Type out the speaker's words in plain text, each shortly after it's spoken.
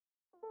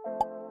In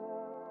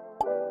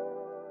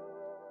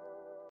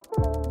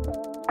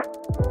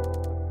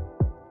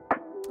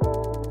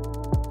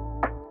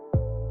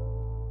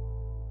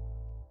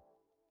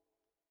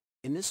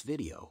this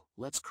video,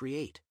 let's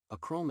create a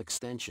Chrome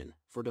extension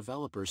for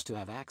developers to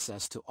have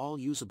access to all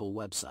usable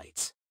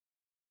websites.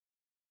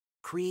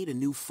 Create a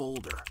new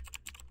folder.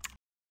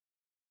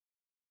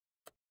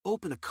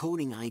 Open a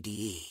coding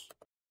IDE.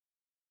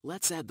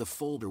 Let's add the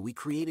folder we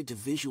created to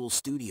Visual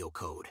Studio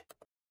Code.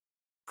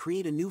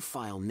 Create a new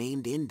file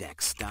named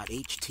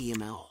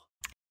index.html.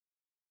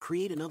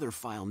 Create another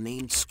file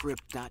named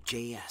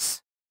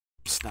script.js,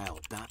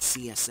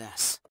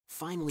 style.css.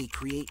 Finally,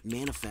 create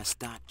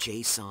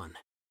manifest.json.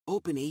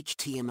 Open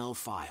HTML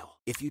file.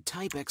 If you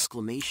type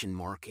exclamation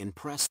mark and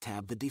press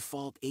tab, the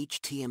default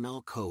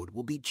HTML code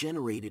will be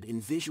generated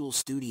in Visual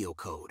Studio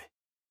Code.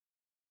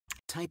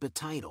 Type a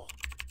title.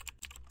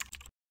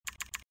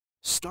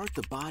 Start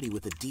the body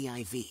with a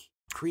div.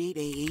 Create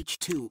a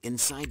h2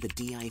 inside the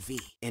div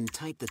and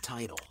type the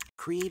title.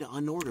 Create an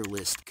unorder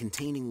list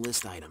containing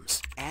list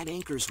items. Add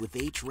anchors with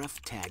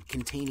href tag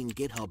containing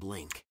GitHub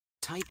link.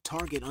 Type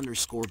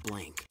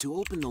target_blank to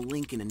open the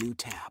link in a new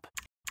tab.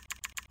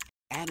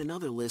 Add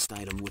another list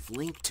item with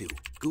link to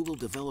Google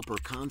Developer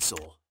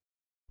Console.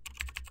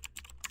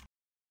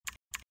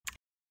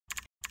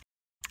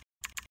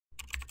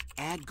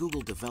 Add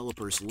Google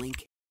Developers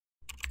link.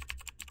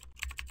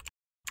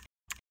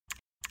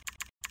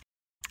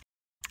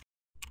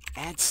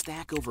 Add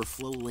Stack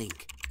Overflow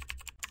link.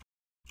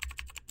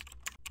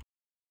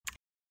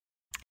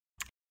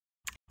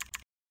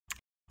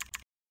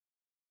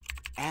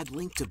 Add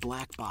link to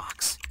black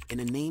box and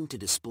a name to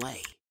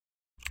display.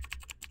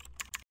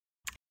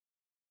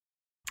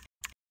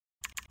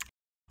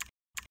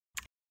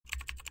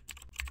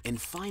 And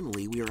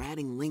finally, we are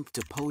adding link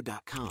to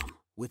po.com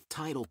with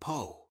title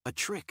po. A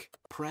trick: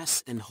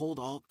 press and hold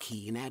Alt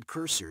key and add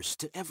cursors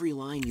to every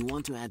line you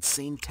want to add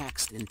same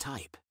text and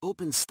type.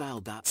 Open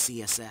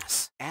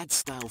style.css. Add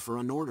style for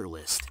unorder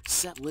list.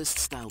 Set list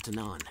style to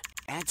none.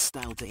 Add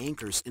style to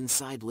anchors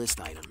inside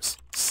list items.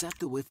 Set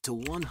the width to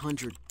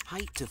 100,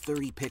 height to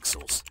 30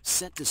 pixels.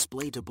 Set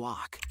display to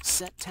block.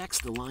 Set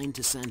text align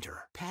to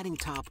center. Padding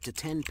top to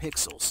 10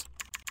 pixels.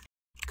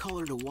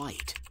 Color to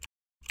white.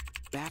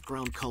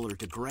 Background color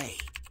to gray.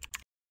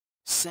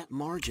 Set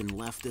margin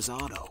left as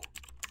auto.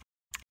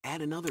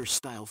 Add another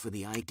style for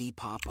the ID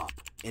pop-up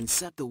and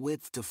set the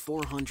width to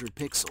 400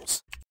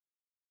 pixels.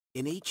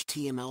 In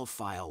HTML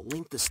file,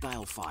 link the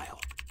style file.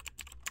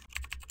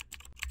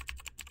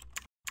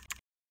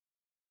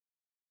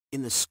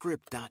 In the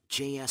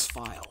script.js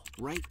file,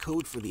 write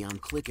code for the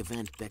onClick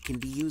event that can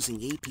be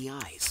using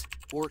APIs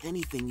or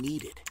anything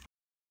needed.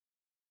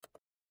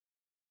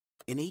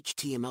 In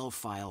HTML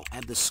file,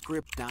 add the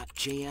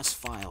script.js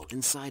file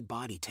inside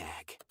body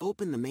tag.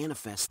 Open the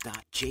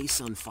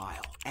manifest.json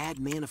file. Add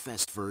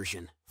manifest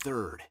version,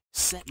 3rd.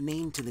 Set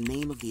name to the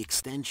name of the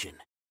extension.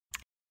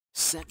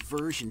 Set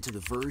version to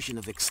the version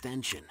of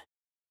extension.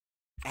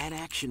 Add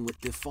action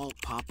with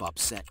default pop-up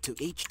set to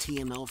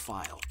HTML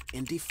file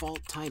and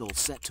default title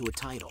set to a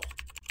title.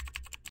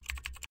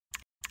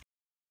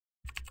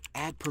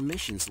 Add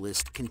permissions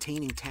list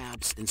containing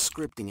tabs and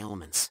scripting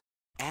elements.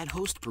 Add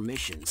host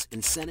permissions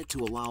and set it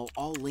to allow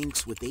all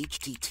links with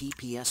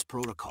HTTPS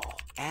protocol.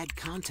 Add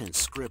content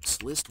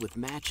scripts list with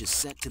matches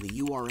set to the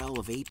URL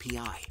of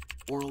API,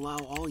 or allow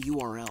all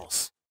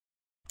URLs.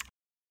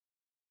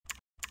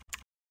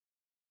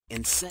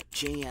 And set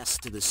JS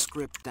to the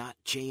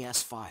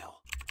script.js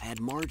file. Add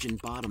margin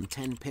bottom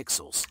 10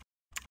 pixels.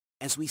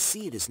 As we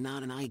see, it is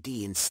not an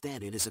ID,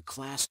 instead it is a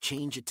class.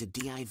 Change it to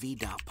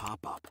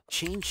div.popup.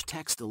 Change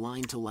text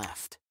align to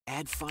left.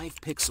 Add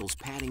 5 pixels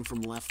padding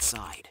from left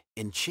side,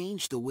 and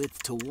change the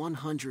width to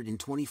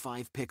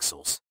 125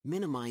 pixels.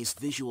 Minimize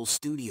Visual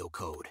Studio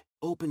Code.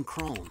 Open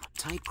Chrome.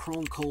 Type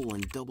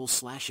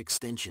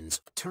Chrome:/extensions.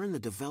 Turn the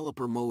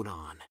developer mode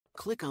on.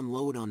 Click on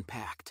Load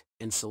Unpacked,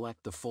 and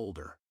select the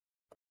folder.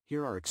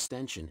 Here our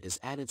extension is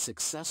added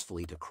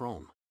successfully to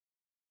Chrome.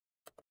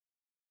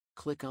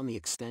 Click on the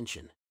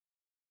extension.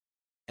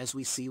 As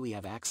we see, we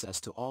have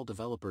access to all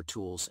developer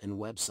tools and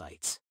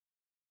websites.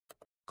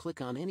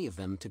 Click on any of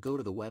them to go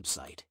to the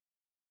website.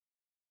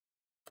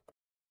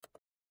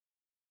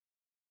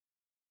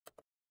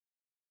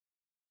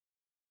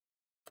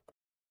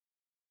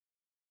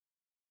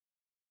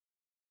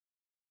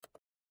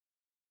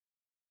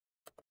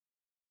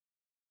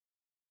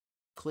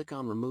 Click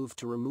on Remove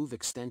to remove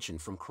extension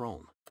from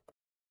Chrome.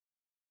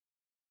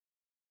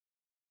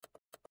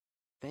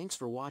 Thanks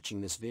for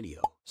watching this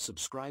video.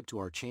 Subscribe to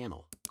our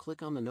channel,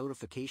 click on the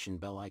notification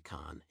bell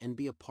icon, and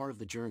be a part of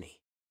the journey.